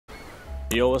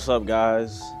Yo, what's up,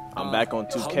 guys? I'm back on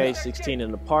 2K, 16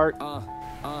 in the park.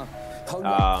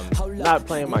 Not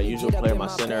playing my usual player, my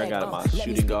center. I got my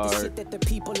shooting guard,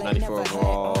 94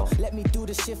 overall,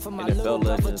 NFL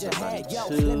Legends at 92, I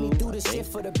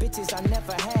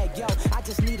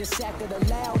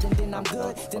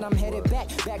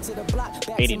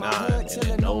think. 89, and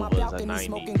then Nova's at 90.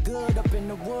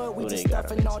 Who they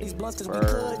got at 18?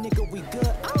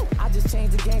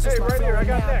 Hey, right here, I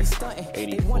got next.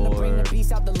 84, 91.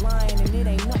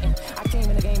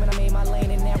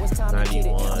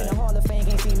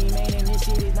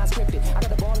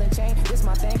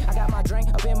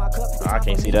 I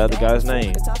can't see the other guy's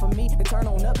name.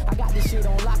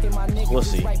 We'll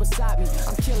see.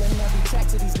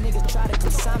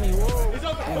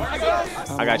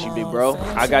 I got you, big bro.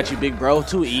 I got you, big bro.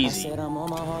 Too easy.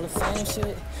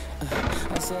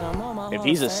 If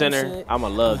he's a center, I'ma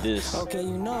love this.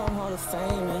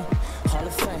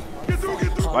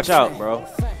 Watch out, bro.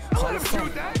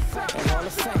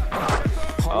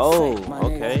 Oh,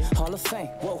 okay.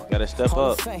 Gotta step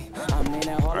up.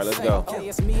 Alright, let's go.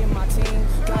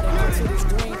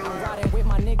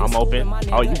 I'm open.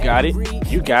 Oh, you got it.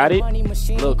 You got it. A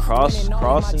little crossing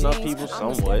up people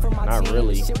somewhat. Not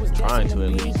really. Trying to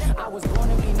at least.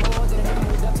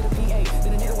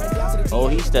 Oh,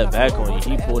 he stepped back on you.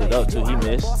 He pulled it up too. He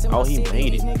missed. Oh, he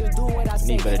made it. You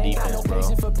need better defense, bro.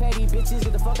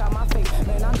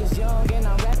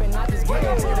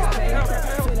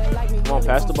 Come on,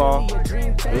 pass the ball.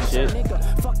 Good shit.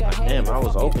 Damn, I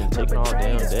was open, taking all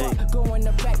damn day.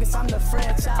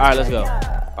 Alright, let's go.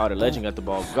 Oh, the legend got the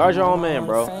ball. Guard your own man,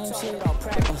 bro.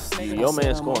 Your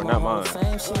man scoring, not mine.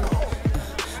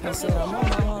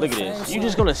 Look at this. You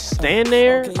just gonna stand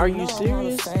there? Are you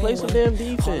serious? Play some damn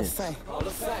defense.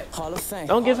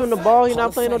 Don't give him the ball. He's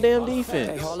not playing no damn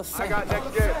defense. I got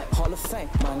next game.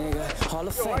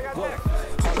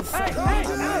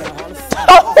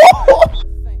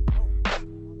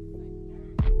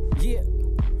 Yeah,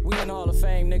 we in the Hall of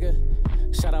Fame, nigga.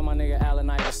 Shout out my nigga Allen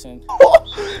Iverson.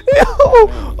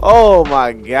 Oh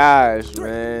my gosh,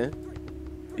 man.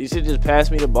 You should just pass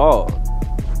me the ball.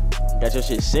 Got your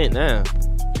shit sent now.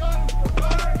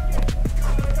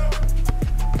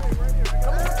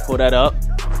 Pull that up.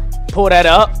 Pull that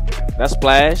up. That's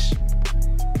splash.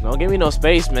 Don't give me no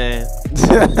space, man.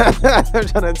 I'm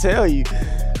trying to tell you.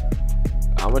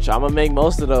 I'm gonna make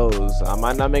most of those. I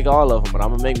might not make all of them, but I'm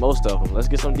gonna make most of them. Let's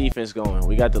get some defense going.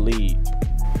 We got the lead.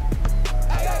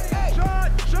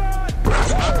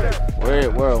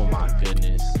 Where? Oh my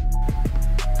goodness.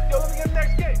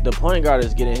 The point guard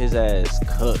is getting his ass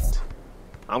cooked.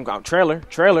 I'm trailer.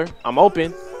 I'm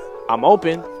open.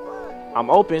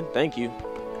 Thank you.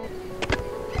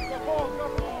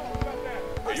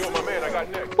 You my man, I got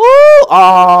next. Ooh,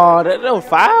 oh, no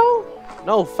foul?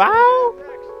 No foul?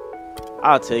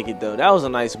 I'll take it though. That was a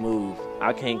nice move.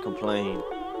 I can't complain.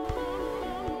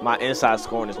 My inside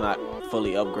scoring is not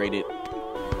fully upgraded.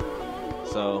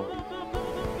 So.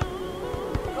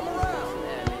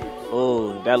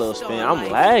 Oh, that little spin.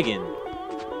 I'm lagging.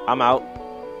 I'm out.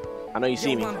 I know you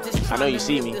see me. I know you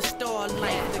see me.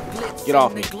 Get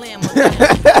off me.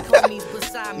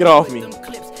 Get off me.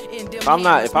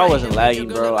 If I wasn't lagging,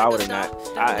 bro, I would have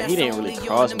not. He didn't really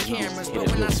cross me. He just hit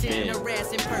a good spin.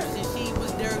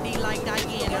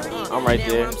 I'm right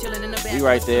there. We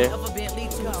right there.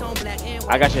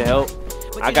 I got your help.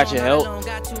 I got your help.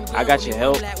 I got your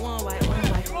help.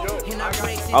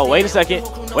 Oh, wait a second.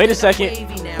 Wait a second.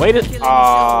 Wait a.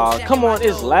 Aw, come on.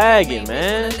 It's lagging,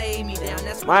 man.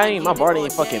 My bar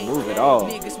ain't fucking move at all.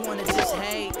 Look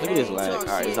at this lag. All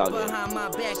right, it's all good.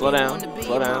 Slow down.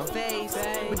 Slow down.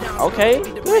 Okay.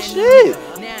 Good shit.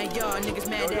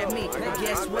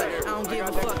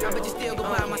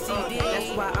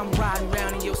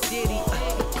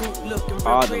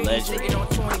 Oh, the legend.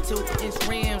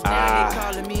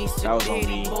 That was on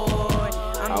me.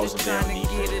 I was a damn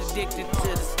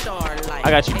defense. I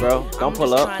got you, bro. Don't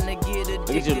pull up.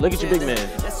 Look at you. Look at your big man.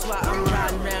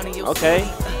 Okay.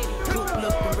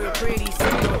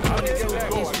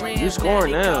 You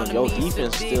scoring now. Your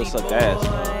defense still sucked ass.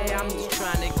 I'm just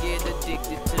trying to get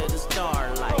addicted to the Star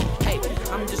Lyfe. Hey,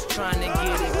 I'm just trying to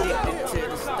get addicted to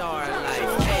the Star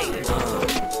Lyfe. Hey.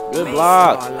 Good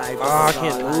block. Oh, I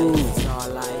can't move.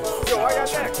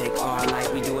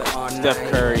 Steph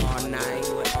Curry.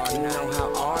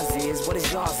 What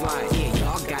is y'all's like? Yeah,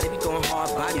 y'all gotta be going hard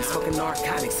bodies, smoking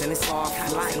narcotics, and it's all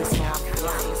flight.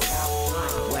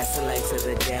 West LA to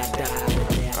the day I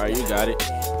die. Alright, you got it.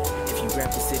 If you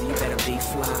rep the city, you better be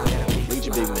fly. Look at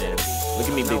your big man. Look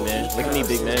at me, big man. Look at me,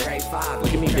 big man.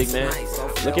 Look at me, big man.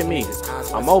 Look at me.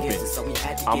 I'm open.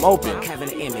 I'm open.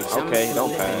 Okay,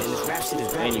 don't pass.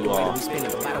 And you all.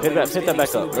 Hit that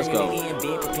back up. Let's go.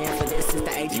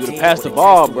 You would have passed the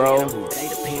ball, bro.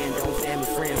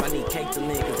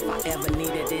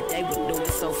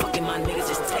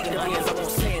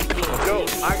 Yo,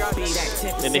 I got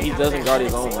And then he doesn't guard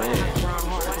his own man.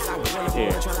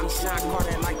 Here.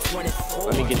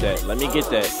 Let me get that. Let me get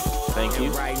that. Thank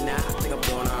you.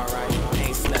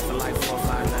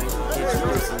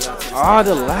 Ah,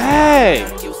 the lag.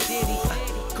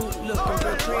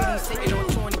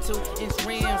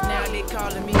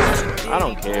 I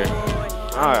don't care.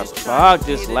 Ah, fuck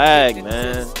this lag,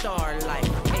 man.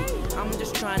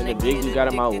 And the big dude got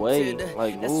in my way.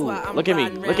 Like, ooh. Look at me.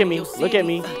 Look at me. Look at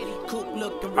me.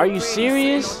 Are you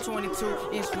serious?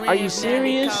 Are you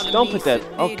serious? Don't put that.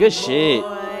 Oh, good shit.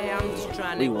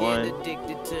 We won.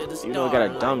 You know, got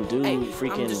a dumb dude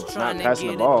freaking not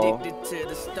passing the ball.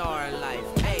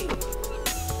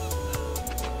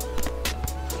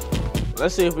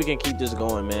 Let's see if we can keep this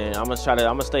going, man. I'm gonna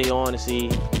stay on to see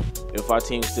if our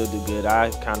team still do good.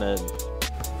 I'm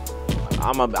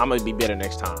gonna be better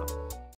next time.